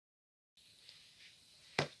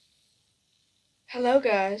Hello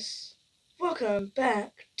guys, welcome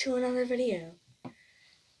back to another video.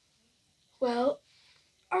 Well,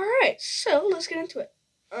 alright, so let's get into it.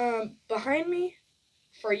 Behind me,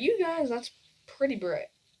 for you guys, that's pretty bright.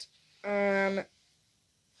 But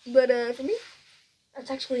for me,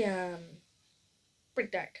 that's actually, pretty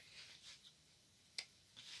dark.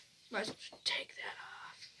 Might as well just take that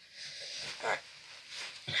off. Alright.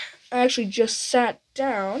 I actually just sat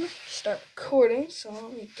down to start recording, so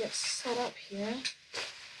let me get set up here.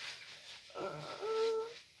 I'm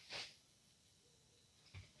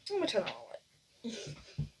gonna turn on the light.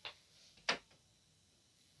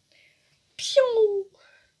 Pew!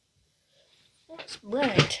 That's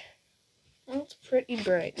bright. That's pretty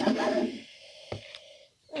bright.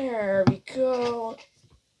 There we go.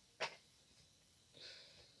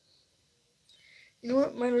 You know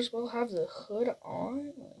what? Might as well have the hood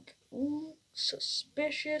on. Like, ooh,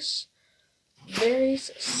 suspicious. Very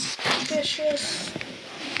suspicious.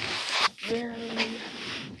 Very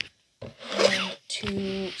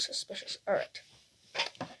too suspicious. Alright.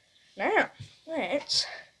 Now, let's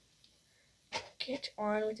get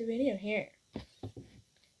on with the video here. A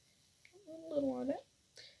little on it.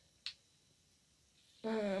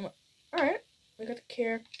 Alright. We got the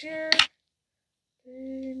character.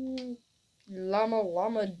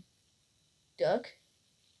 Llama duck.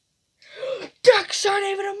 Ducks aren't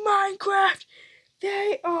even in Minecraft!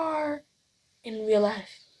 They are in real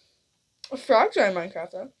life. Frogs are in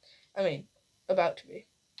Minecraft though. I mean, about to be.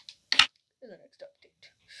 In the next update.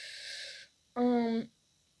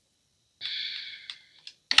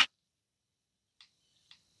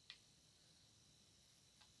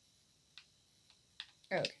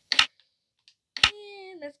 Okay.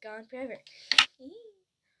 And that's gone forever.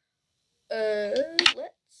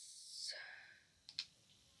 Let's.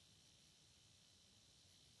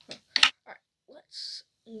 Alright, let's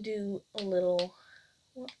do a little.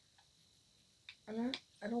 What? I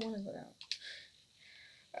don't want to go down.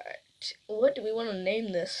 Alright, what do we want to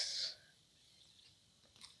name this?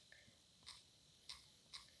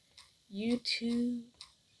 YouTube.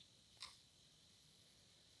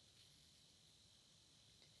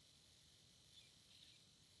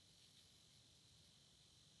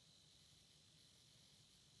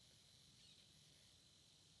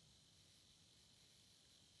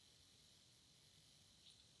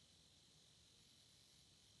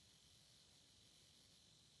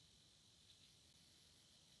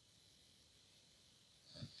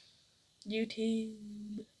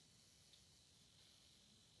 YouTube.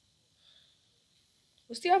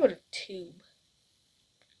 What's the opposite of tube?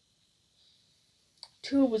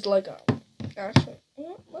 Tube was like a. Actually,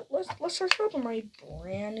 let's search it up on my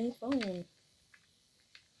brand new phone.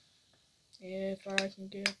 If I can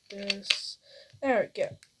get this, there we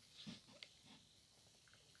go.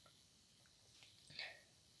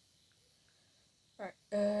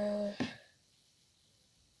 Alright.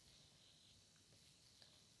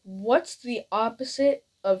 What's the opposite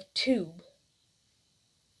of tube?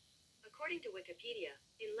 According to Wikipedia,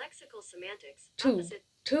 in lexical semantics,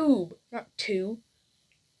 Tube, not two.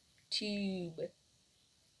 Tube.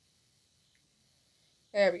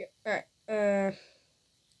 There we go. Alright.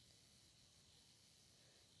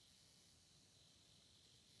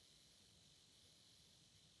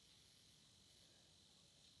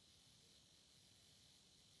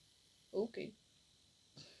 Okay.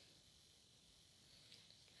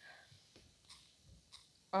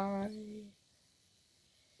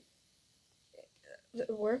 It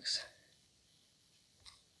works.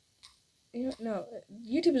 You know, no,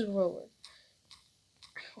 YouTube is forward.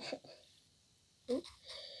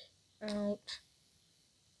 Out.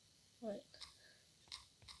 What?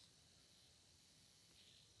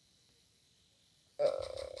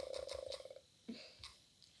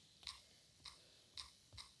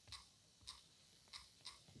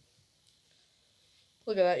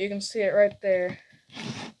 Look at that. You can see it right there.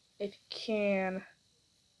 If you can.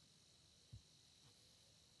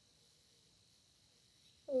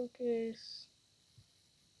 Focus.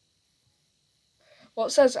 Well,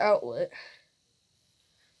 it says outlet.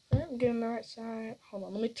 I'm getting the right side. Hold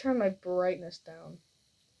on, let me turn my brightness down.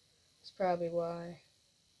 That's probably why.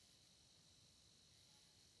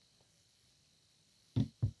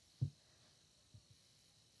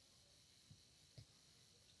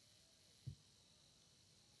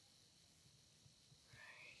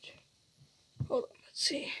 Hold on, let's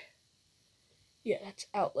see. Yeah, that's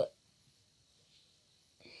outlet.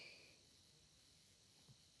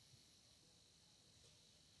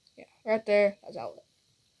 Yeah, right there, that's outlet.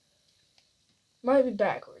 Might be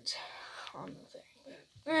backwards on the thing,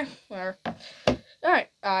 but whatever. Alright,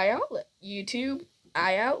 outlet. YouTube.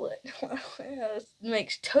 eye outlet. That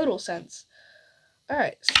makes total sense.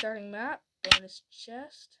 Alright, starting map, bonus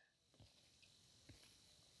chest.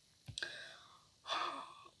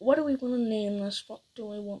 What do we want to name this? What do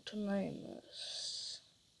we want to name this?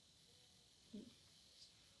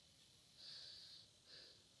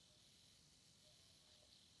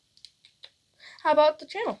 How about the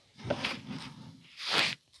channel?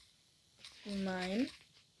 Minecraft.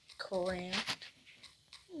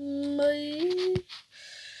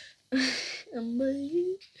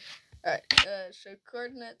 Alright, show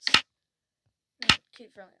coordinates.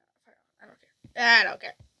 Keep friendly. I don't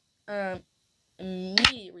care.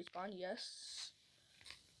 Immediate respawn, yes.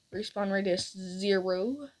 Respawn radius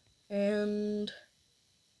 0. And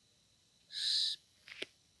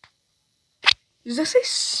does that say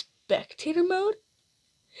spectator mode?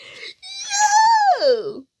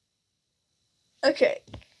 No! Okay.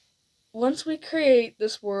 Once we create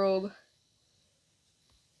this world,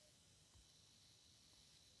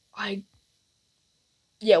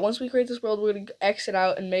 once we create this world, we're going to exit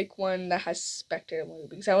out and make one that has spectator mode,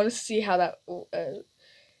 because I want to see how that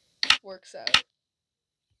works out.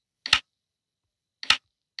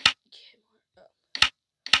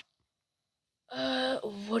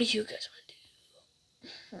 What do you guys want to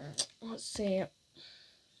do? Let's see.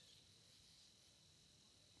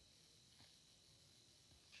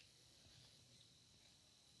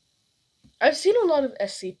 I've seen a lot of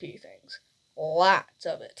SCP things. Lots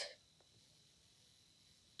of it.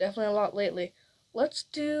 Definitely a lot lately. Let's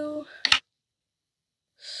do...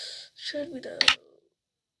 Should we do...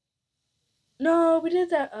 No, we did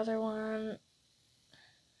that other one.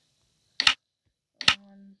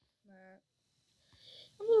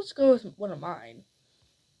 Let's go with one of mine.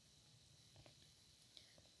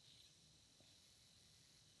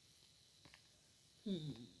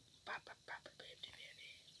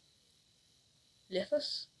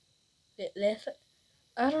 Lithus? Lithus?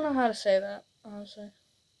 I don't know how to say that, honestly.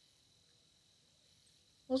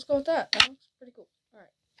 Let's go with that. That looks pretty cool.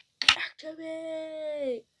 Alright.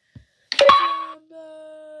 Activate!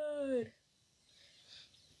 Mode!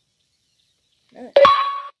 Nice.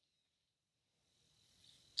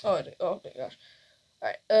 Oh my gosh.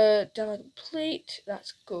 Alright, download complete.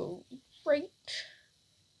 That's great.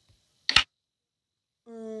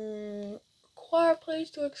 Require place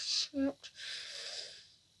to accept.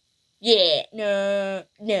 Yeah, no.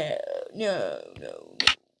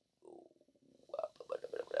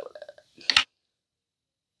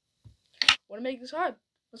 Want to make this hard?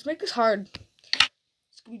 Let's make this hard.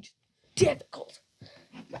 It's gonna be difficult.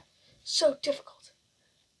 So difficult.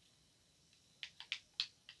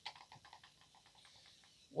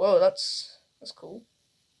 Whoa, that's cool.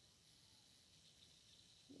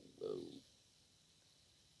 Whoa.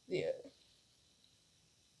 Yeah.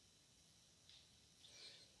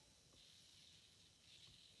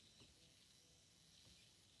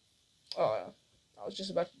 Oh, yeah. I was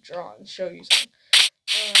just about to draw and show you something.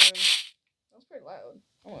 That was pretty loud.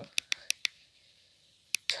 I'm gonna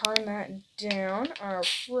time that down. Alright.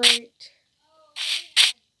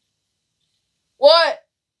 What?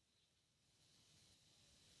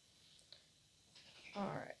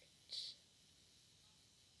 Alright.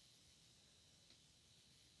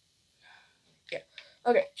 Yeah.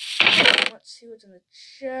 Okay. Let's see what's in the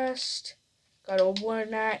chest. Got a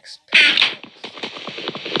 1x pickaxe.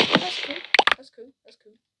 That's cool. Let's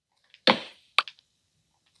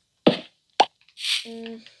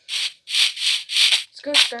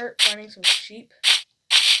go start finding some sheep,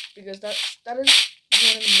 because that is one of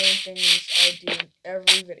the main things I do in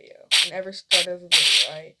every video. In every start of a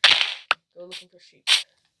video, I go looking for sheep.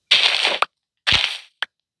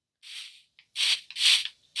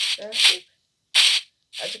 Is that a sheep?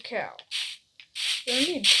 That's a cow. We don't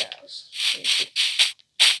need cows. We need sheep.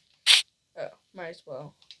 Oh, might as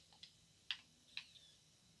well.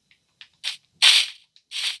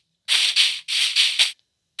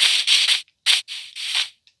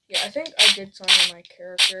 Yeah, I think I did something on my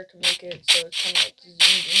character to make it so it's kind of like zoomed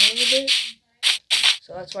in a little bit.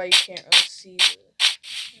 So that's why you can't really see the...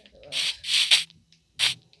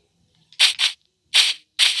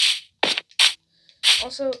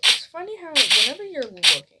 Also, it's funny how whenever you're looking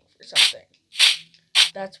for something,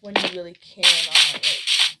 that's when you really cannot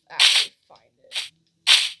actually find it.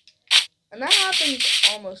 And that happens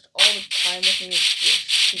almost all the time with me with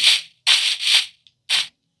sheep.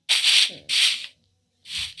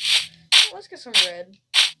 Let's get some red.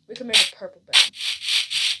 We can make a purple bed.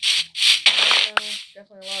 I know,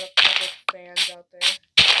 definitely a lot of purple fans out there.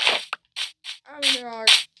 I mean, there are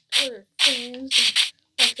other fans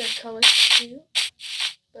that like their colors too.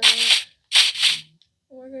 But,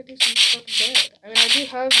 We're gonna do some purple bed. I mean, I do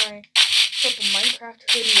have my purple Minecraft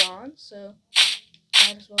hoodie on, so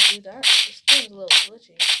might as well do that. This game's a little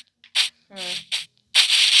glitchy.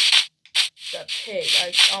 That pig,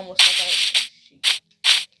 I almost thought that was a sheep.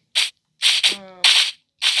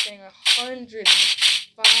 Saying 105,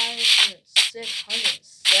 106,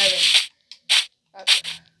 107. That's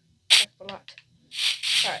a lot.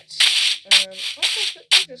 Alright.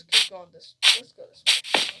 Let's just keep going this. Let's go this way.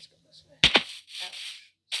 Let's go this way. Ouch.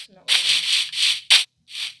 It's not working.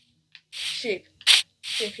 Sheep.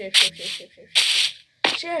 Sheep.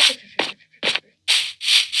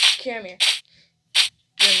 Come here.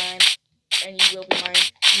 You're mine. And you will be mine.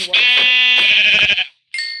 You want to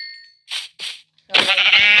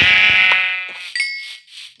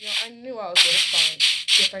You know, I knew I was going to find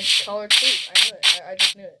different colored fruit. I knew it. I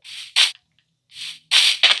just knew it.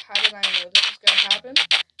 How did I know this was going to happen?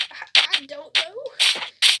 I don't know.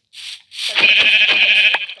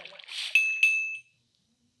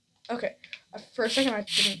 Okay. For a second, I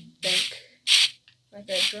didn't think like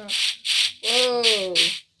I dropped. Whoa.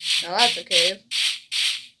 Now that's a cave.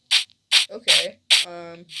 Okay.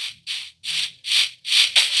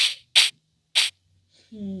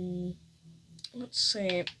 Let's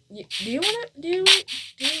see. Do you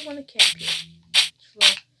want to camp here?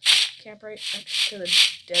 Just camp right next to the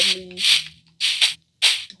deadly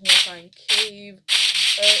horrifying cave.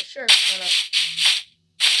 Sure, why not?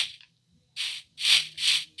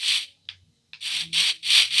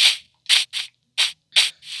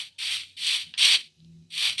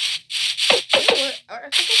 You know what? I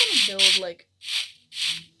think I want to build like.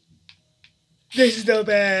 This is the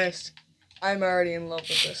best. I'm already in love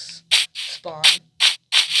with this spawn.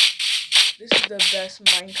 This is the best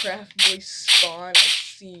Minecraft voice spawn I've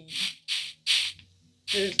seen.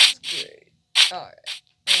 This is great. Alright.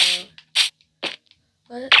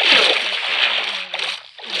 Let's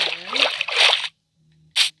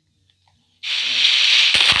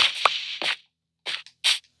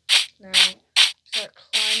now start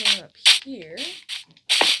climbing up here.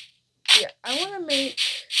 Yeah, I want to make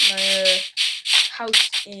my house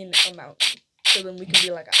in a mountain, so then we can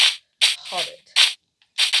be like a hobbit.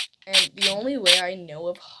 And the only way I know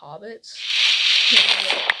of hobbits is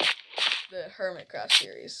the Hermitcraft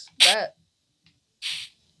series. That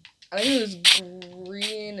I think it was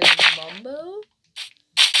Green and Mumbo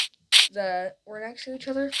that were next to each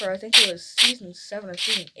other for I think it was season 7 or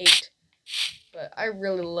season 8. But I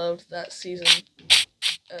really loved that season.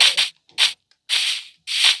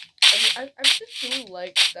 I just really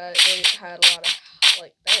liked that it had a lot of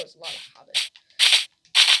that was a lot of Hobbit.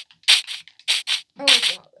 I like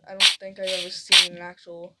the Hobbit. I don't think I've ever seen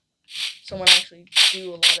someone actually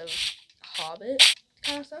do a lot of Hobbit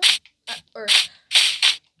kind of stuff.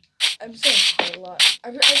 I'm saying Hobbit a lot.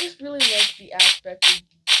 I just really like the aspect of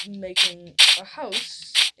making a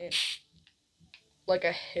house in like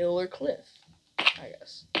a hill or cliff, I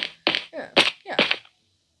guess. Yeah.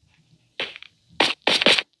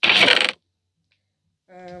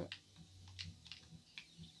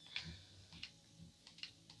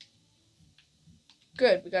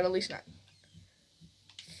 Good, we got at least 9.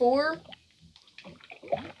 4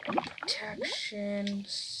 protection,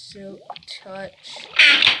 silk touch.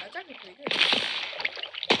 That's actually pretty good.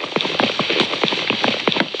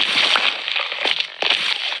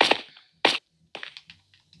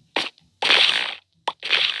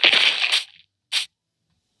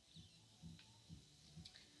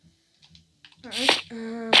 Alright,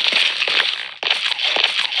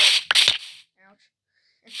 ouch.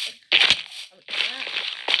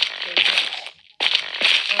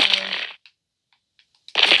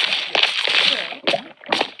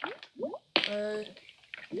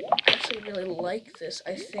 I actually really like this.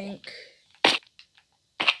 I think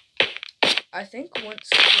once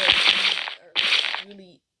we are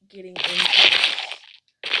really getting into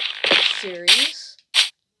this series,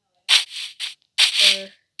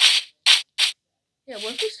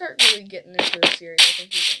 once we start really getting into the series, I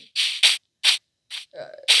think we can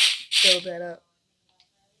build that up.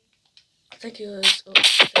 I think it was over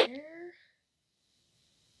there.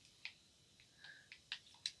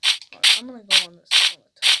 I'm gonna go on the top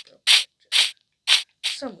real quick,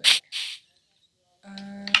 just somewhere.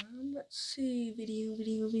 Let's see, video.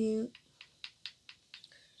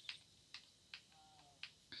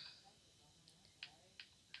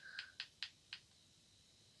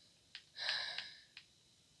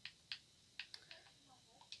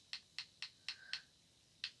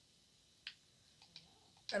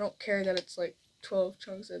 I don't care that it's like 12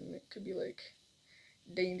 chunks and it could be like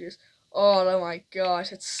dangerous. Oh my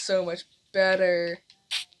gosh, it's so much better.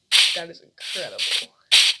 That is incredible.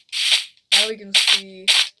 now we can see.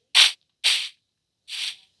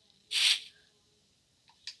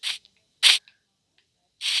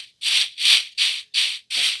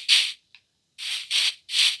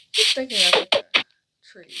 Keep thinking of like a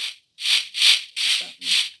tree. Something.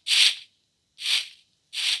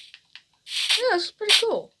 Yeah, this is pretty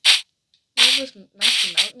cool. We have this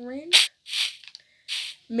nice mountain range.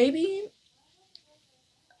 Maybe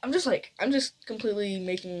I'm just completely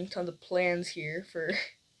making tons of plans here for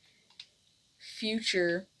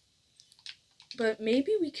future. But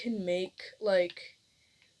maybe we can make like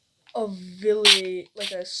a village,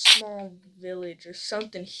 like a small village or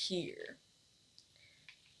something here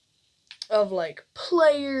of like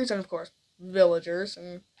players and of course villagers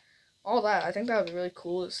and all that. I think that would be really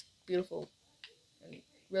cool. It's beautiful and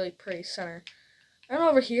really pretty center. And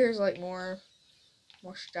over here is like more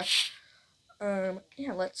stuff.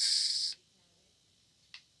 Yeah, let's.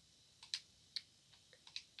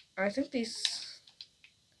 I think the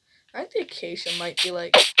acacia might be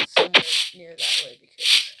like somewhere near that way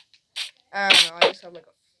because I don't know. I just have like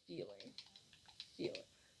a feeling.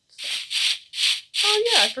 So. Oh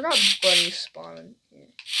yeah, I forgot bunnies spawning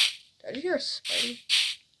here. Did you hear a spider?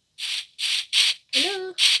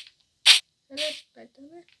 Hello. Hello,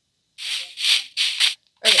 spider.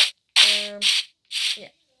 Okay.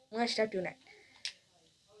 Yeah. Let's start doing that.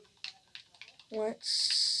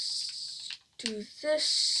 Let's do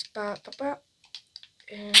this. And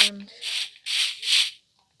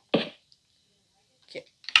okay.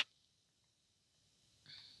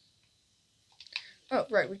 Oh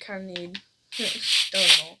right, we kind of need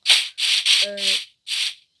stone and all.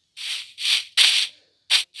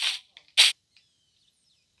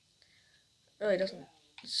 Really doesn't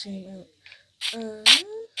seem.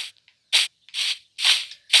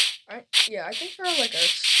 Yeah, I think for like our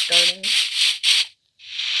starting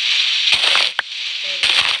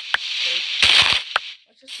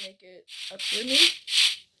let's just make it up here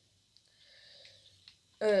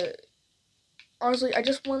maybe. Honestly, I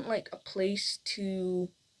just want like a place to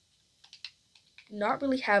not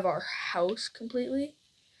really have our house completely,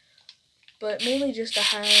 but mainly just to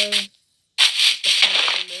have just a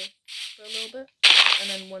place to live for a little bit, and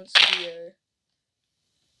then once we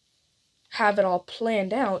have it all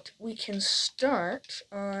planned out, we can start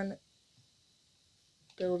on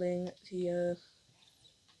building the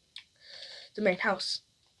main house.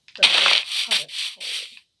 The hobbit hole.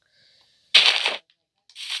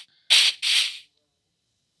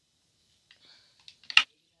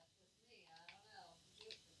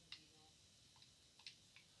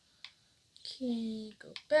 Okay,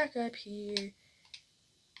 go back up here,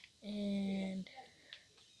 and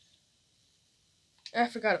I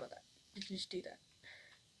forgot about that. You can just do that.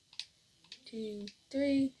 2,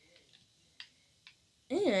 3,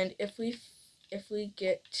 and if we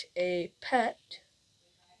get a pet,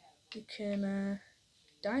 we can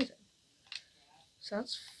dye them. So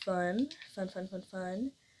that's fun.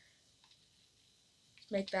 Fun.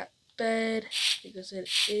 Make that bed because it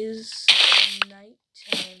is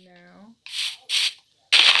nighttime now.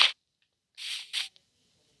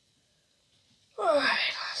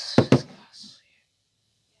 Alright, let's do this.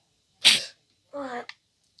 Alright,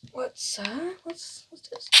 let's put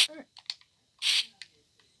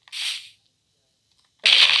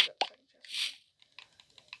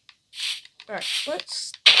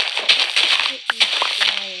these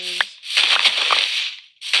flowers.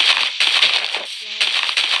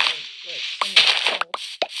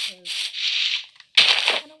 I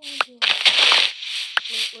don't want to do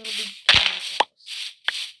a little big house.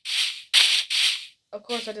 Of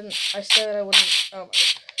course, I said I wouldn't. Oh my god.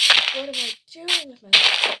 What am I doing with my.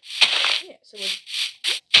 Yeah, so we're.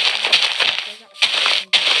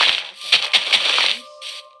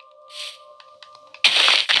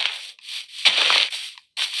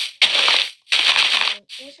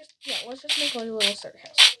 Let's just make like a little starter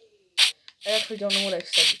house. I actually don't know what I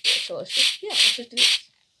said before, so let's just do this.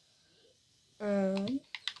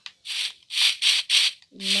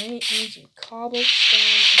 Might need some cobblestone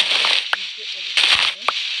and get rid of it.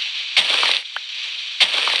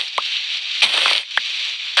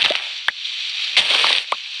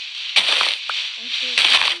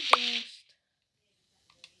 Actually,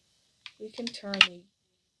 we can turn the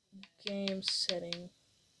game setting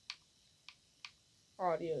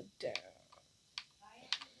audio down.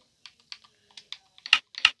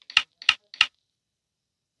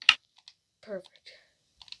 Perfect.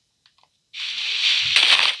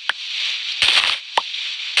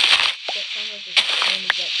 That sounds like it's time to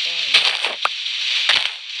get going.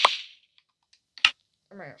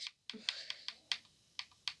 Oh my gosh.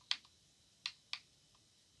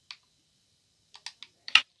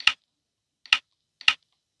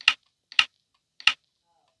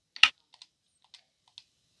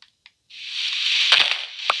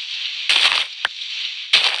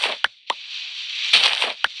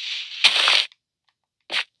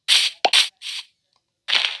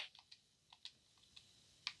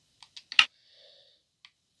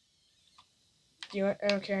 Do you want? I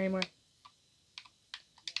don't care anymore.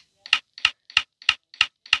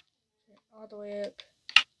 All the way up.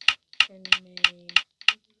 And maybe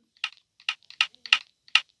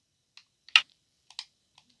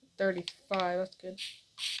 35. That's good.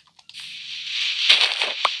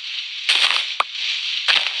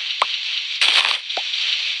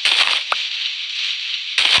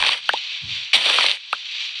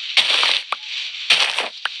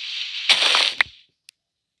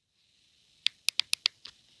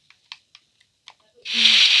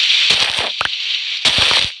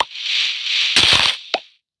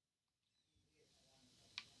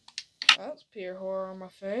 That's pure horror on my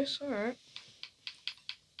face. Alright.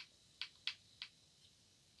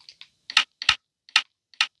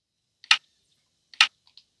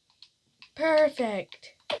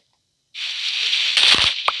 Perfect.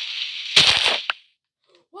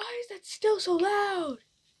 Why is that still so loud?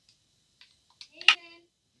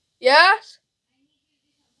 Yes?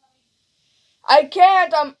 I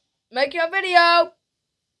can't. I'm making a video.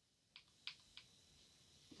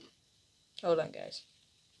 Hold on, guys.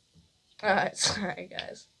 Alright, sorry,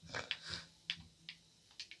 guys.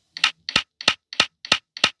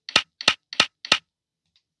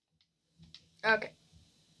 Okay.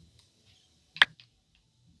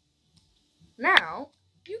 Now,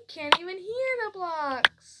 you can't even hear the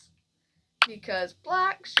blocks. Because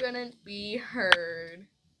blocks shouldn't be heard.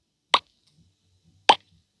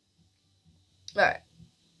 Alright.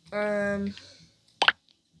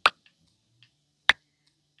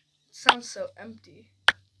 Sounds so empty.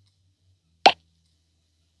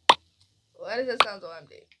 Why does it sound so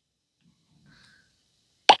empty?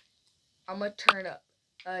 I'm gonna turn up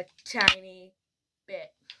a tiny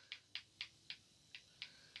bit.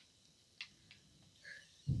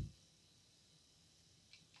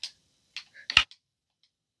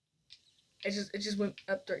 It just went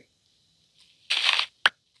up 3.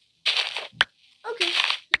 Okay,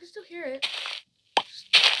 you can still hear it.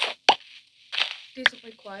 Just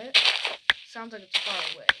decently quiet. Sounds like it's far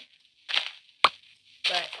away.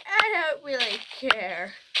 But I don't really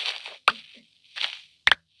care.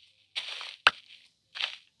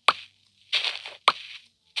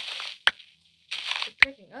 The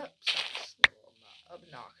picking up sounds a little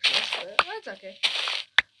obnoxious, but that's okay.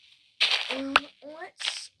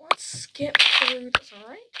 Let's skip through this,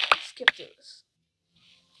 alright? Let's skip through this.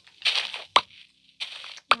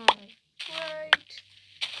 Alright.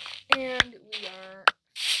 And we are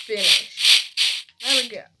finished. There we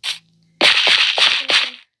go.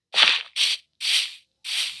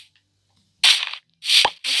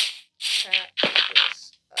 Pack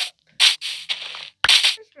this up.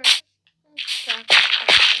 Let's pack this up.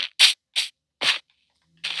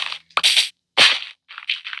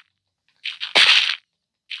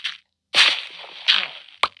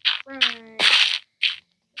 Alright.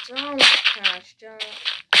 It's almost patched up.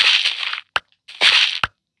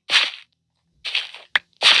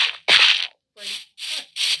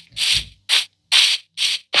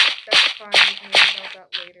 That's fine, we can worry about that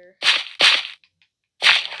later.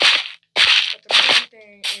 But the main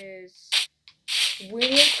thing is we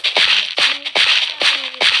need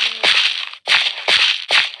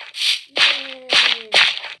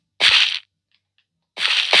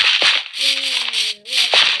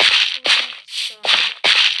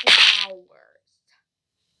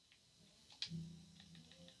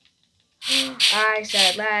I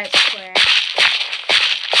said let's plant.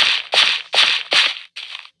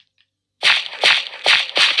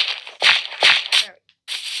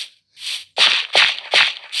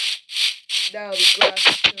 That'll be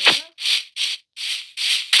grass.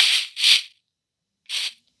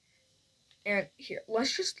 And here,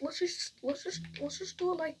 let's just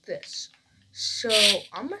do it like this. So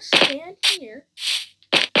I'm gonna stand here.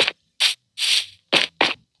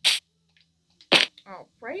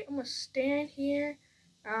 Alright, I'm gonna stand here.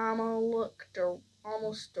 I'm gonna look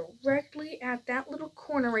almost directly at that little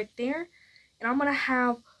corner right there. And I'm gonna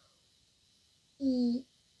have a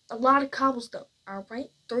lot of cobblestone.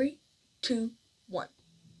 Alright, 3, 2, 1.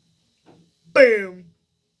 Boom!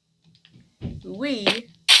 We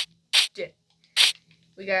did.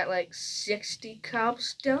 We got like 60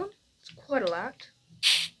 cobblestone. It's quite a lot.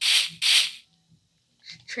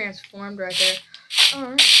 Transformed right there.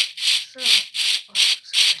 Alright, so. Oh, so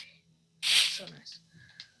pretty. So nice.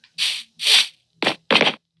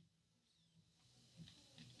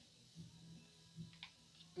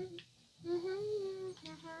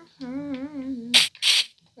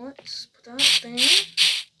 Let's put that there.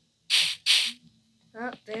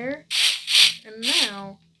 That there. And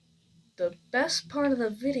now, the best part of the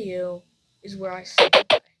video is where I say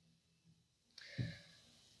goodbye.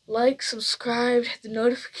 like, subscribe, hit the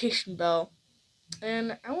notification bell,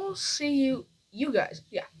 and I will see you guys,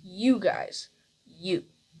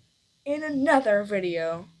 in another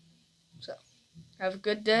video. So, have a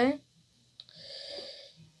good day,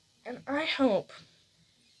 and I hope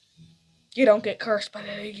you don't get cursed by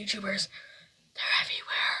the YouTubers.